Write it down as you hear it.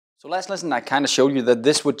So last lesson I kind of showed you that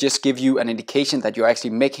this would just give you an indication that you're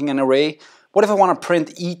actually making an array. What if I want to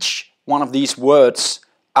print each one of these words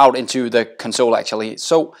out into the console actually?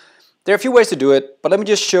 So there are a few ways to do it, but let me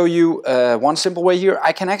just show you one simple way here.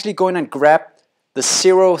 I can actually go in and grab the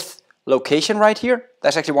 0th location right here.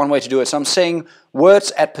 That's actually one way to do it. So I'm saying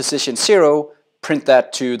words at position 0, print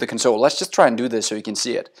that to the console. Let's just try and do this so you can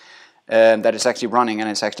see it. That it's actually running and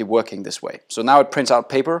it's actually working this way. So now it prints out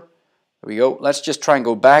paper. Here we go. Let's just try and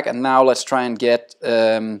go back, and now let's try and get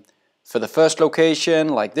for the first location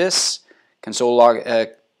like this. Console log,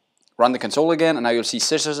 run the console again, and now you'll see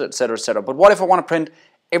scissors, etc., etc. But what if I want to print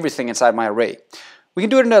everything inside my array? We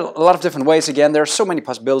can do it in a lot of different ways. Again, there are so many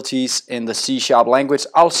possibilities in the C# language.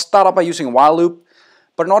 I'll start up by using a while loop,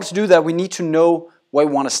 but in order to do that, we need to know where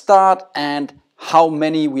we want to start and how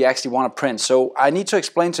many we actually want to print. So I need to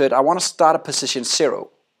explain to it, I want to start at position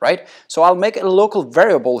 0, right? So I'll make a local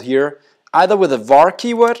variable here, either with a var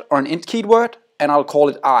keyword or an int keyword, and I'll call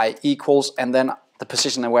it I equals, and then the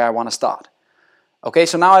position where I want to start. Okay,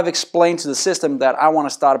 so now I've explained to the system that I want to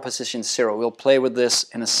start at position 0. We'll play with this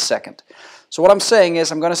in a second. So what I'm saying is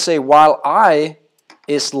I'm going to say while I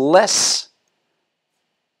is less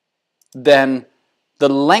than the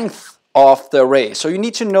length of the array. So you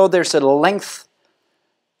need to know there's a length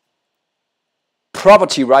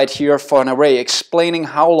property right here for an array explaining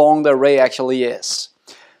how long the array actually is.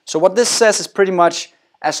 So what this says is pretty much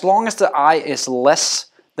as long as the I is less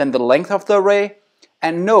than the length of the array,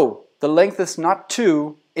 and no, the length is not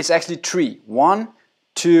 2, it's actually 3. 1,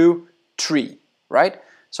 2, 3, right?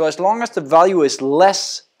 So as long as the value is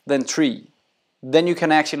less than 3, then you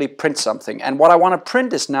can actually print something. And what I want to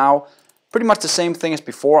print is now pretty much the same thing as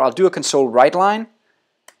before. I'll do a console write line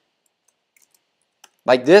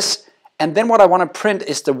like this, and then what I want to print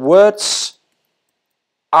is the words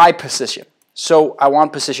I position. So I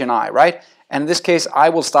want position I, right? And in this case, I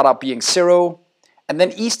will start out being 0. And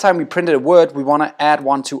then each time we printed a word, we want to add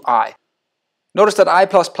 1 to I. Notice that I++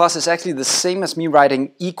 is actually the same as me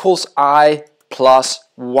writing equals I plus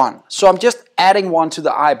 1. So I'm just adding 1 to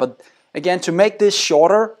the I. But again, to make this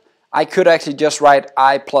shorter, I could actually just write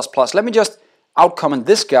I++. Let me just outcomment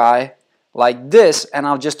this guy like this, and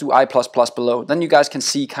I'll just do I++ below. Then you guys can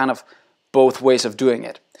see kind of both ways of doing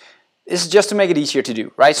it. This is just to make it easier to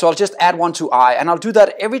do, right? So I'll just add 1 to I, and I'll do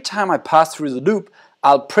that every time I pass through the loop.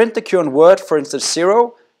 I'll print the current word, for instance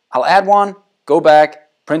 0, I'll add 1, go back,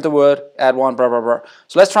 print the word, add 1, blah, blah, blah.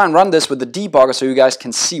 So let's try and run this with the debugger so you guys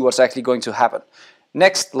can see what's actually going to happen.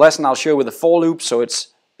 Next lesson I'll show you with the for loop, so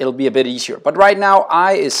it'll be a bit easier. But right now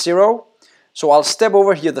I is 0, so I'll step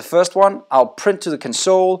over here the first one, I'll print to the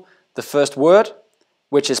console the first word,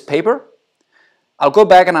 which is paper. I'll go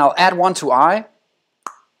back and I'll add 1 to I.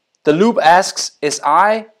 The loop asks, is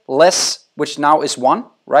I less, which now is 1,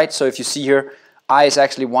 right? So if you see here, I is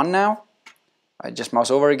actually 1 now. I just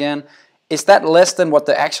mouse over again. Is that less than what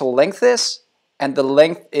the actual length is? And the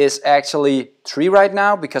length is actually 3 right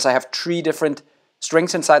now because I have 3 different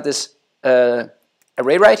strings inside this array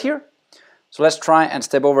right here. So let's try and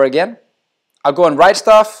step over again. I'll go and write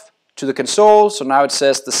stuff to the console. So now it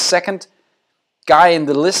says the second guy in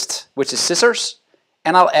the list, which is scissors,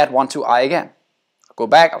 and I'll add 1 to I again. I'll go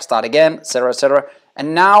back, I'll start again, etc., etc.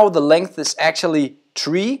 And now the length is actually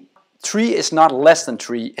 3. 3 is not less than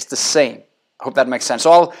 3, it's the same. I hope that makes sense.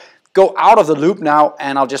 So I'll go out of the loop now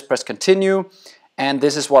and I'll just press continue, and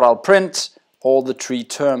this is what I'll print, all the 3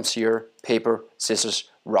 terms here, paper, scissors,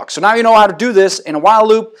 rock. So now you know how to do this in a while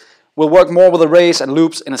loop. We'll work more with arrays and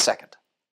loops in a second.